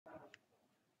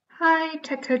Hi,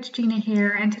 Tech Coach Gina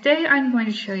here, and today I'm going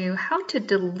to show you how to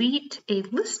delete a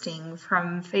listing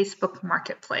from Facebook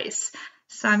Marketplace.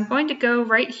 So I'm going to go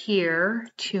right here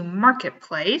to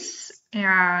Marketplace,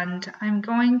 and I'm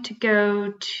going to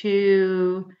go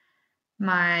to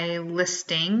my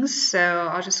listings. So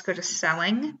I'll just go to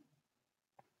Selling.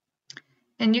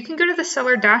 And you can go to the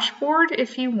Seller Dashboard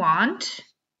if you want.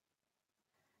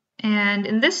 And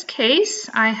in this case,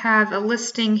 I have a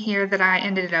listing here that I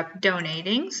ended up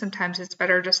donating. Sometimes it's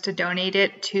better just to donate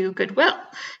it to Goodwill.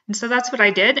 And so that's what I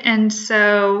did. And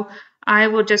so I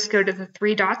will just go to the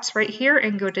three dots right here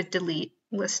and go to Delete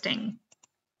Listing.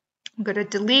 Go to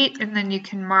Delete, and then you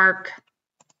can mark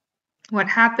what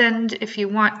happened if you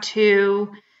want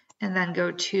to, and then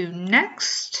go to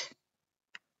Next.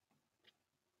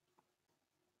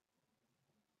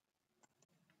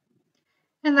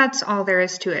 And that's all there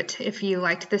is to it. If you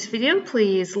liked this video,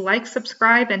 please like,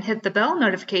 subscribe, and hit the bell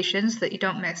notifications so that you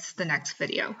don't miss the next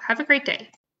video. Have a great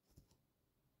day.